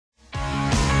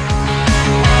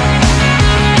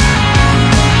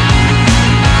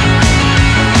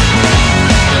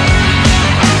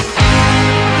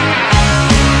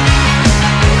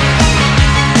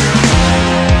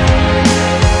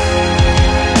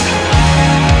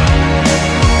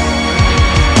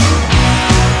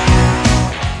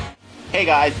Hey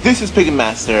guys, this is Pikmin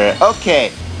Master.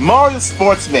 Okay, Mario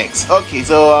Sports Mix. Okay,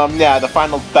 so yeah, the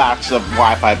final batch of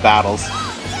Wi-Fi battles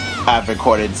I've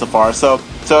recorded so far. So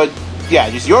yeah,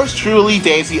 just yours truly,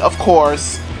 Daisy, of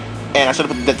course. And I should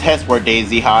have put the test word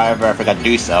Daisy, however, I forgot to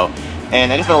do so.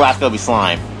 And I guess my last guy will be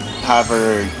Slime.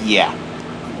 However, yeah,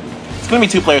 it's gonna be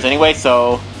 2 players anyway.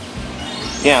 So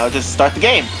yeah, let's just start the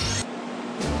game.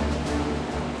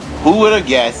 Who would have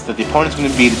guessed that the opponent's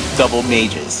gonna be the double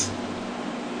mages?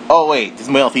 Oh wait, this is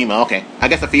male female, okay. I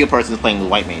guess the female person is playing the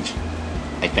white mage.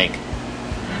 I think.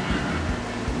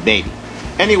 Maybe.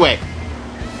 Anyway,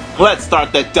 let's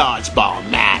start the dodgeball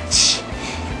match.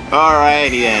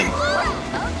 Alrighty then.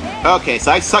 Okay,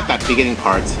 so I sucked at beginning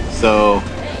parts, so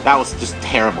that was just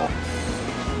terrible.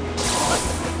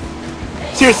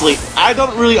 Seriously, I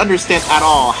don't really understand at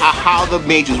all how the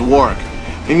mages work.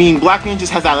 I mean, Black Mage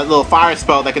just has that little fire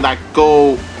spell that can like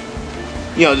go,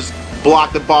 you know, just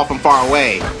block the ball from far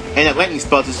away. And that lightning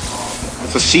spell just,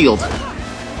 it's a shield.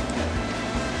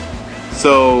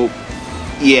 So,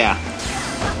 yeah.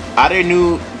 Other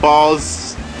new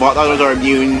balls, while others are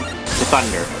immune to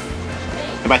thunder.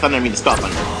 And by thunder I mean the spell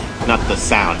thunder, not the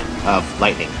sound of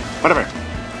lightning. Whatever.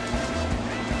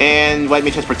 And White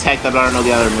Mage has Protect, I don't know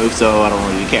the other move, so I don't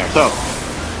really care. So,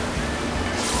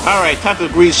 alright, time for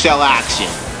green shell action.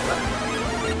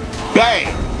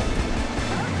 Bang!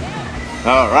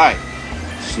 Alright.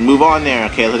 Move on there.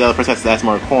 Okay, look at the other person has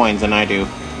more coins than I do.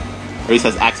 Or at least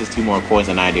has access to more coins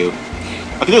than I do.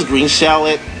 I can just green shell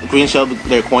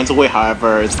their coins away,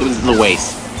 however, it's a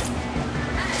waste.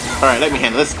 Alright, let me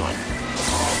handle this one.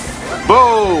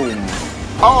 Boom!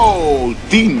 Oh!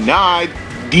 Denied!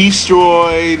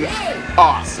 Destroyed!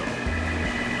 Awesome!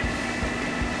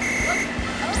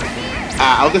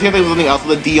 I was gonna say there was something else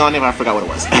with a D on it, but I forgot what it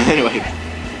was. Anyway.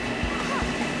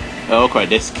 Oh crap,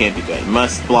 this can't be good.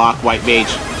 Must block White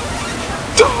Mage.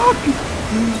 Dog!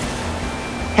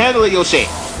 Handle it, Yoshi.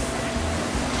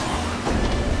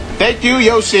 Thank you,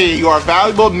 Yoshi. You are a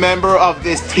valuable member of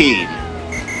this team.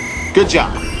 Good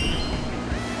job.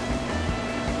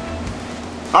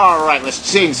 Alright, let's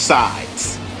change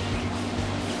sides.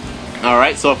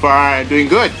 Alright, so far I'm doing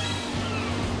good.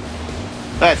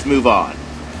 Let's move on.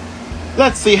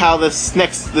 Let's see how this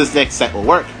next set will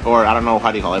work. Or I don't know,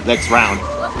 how do you call it? Next round.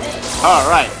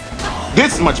 Alright.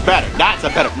 This is much better. That's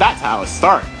how it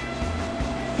starts.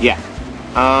 Yeah.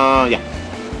 Yeah.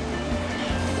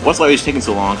 What's why it's taking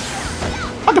so long?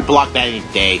 I could block that any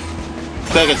day.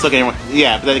 But then again,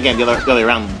 yeah, but then again, the other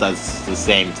round does the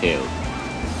same too.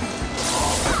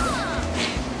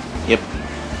 Yep.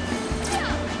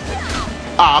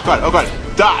 Oh god, oh god.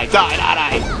 Die!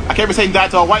 I can't be saying die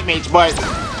to a white mage, but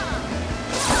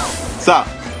so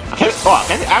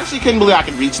I actually couldn't believe I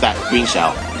could reach that green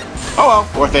shell. Oh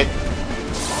well, worth it.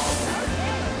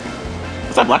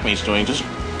 What's that black mage doing? Just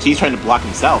he's trying to block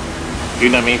himself. You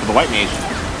know what I mean, for the white mage.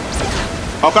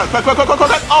 Oh god, quick!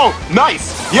 Oh,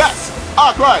 nice! Yes!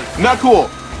 Oh god, not cool.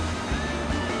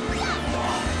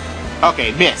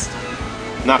 Okay, missed.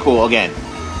 Not cool again.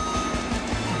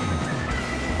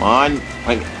 One,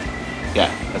 wait. Yeah,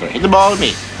 that's right. Hit the ball with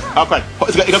me. Oh god,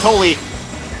 it goes holy.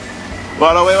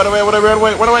 Run away,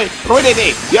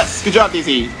 Daisy! Yes, good job,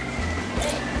 Daisy.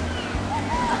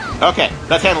 Okay,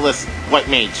 let's handle this white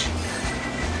mage.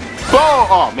 Boom!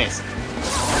 Oh, missed.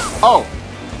 Oh!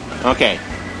 Okay.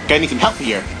 Gonna need some help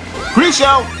here. Green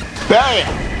shell! Bam!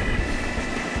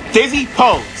 Daisy,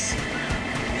 pose!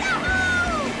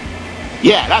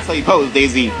 Yeah, that's how you pose,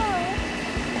 Daisy.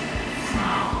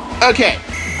 Okay.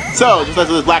 So, just like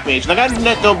this black mage. And I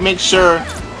gotta go make sure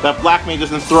that black mage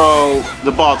doesn't throw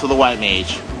the ball to the white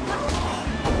mage.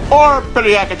 Or, better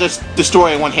yet, I could just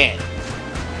destroy it in one hit.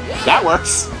 That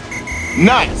works.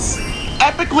 Nice.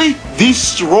 Epically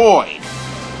destroyed.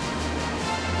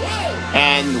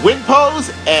 And win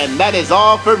pose, and that is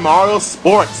all for Mario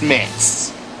Sports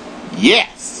Mix.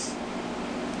 Yes.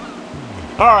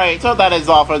 Alright, so that is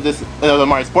all for this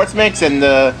Mario Sports Mix, and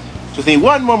just need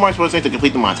one more Mario Sports Mix to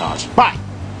complete the montage. Bye.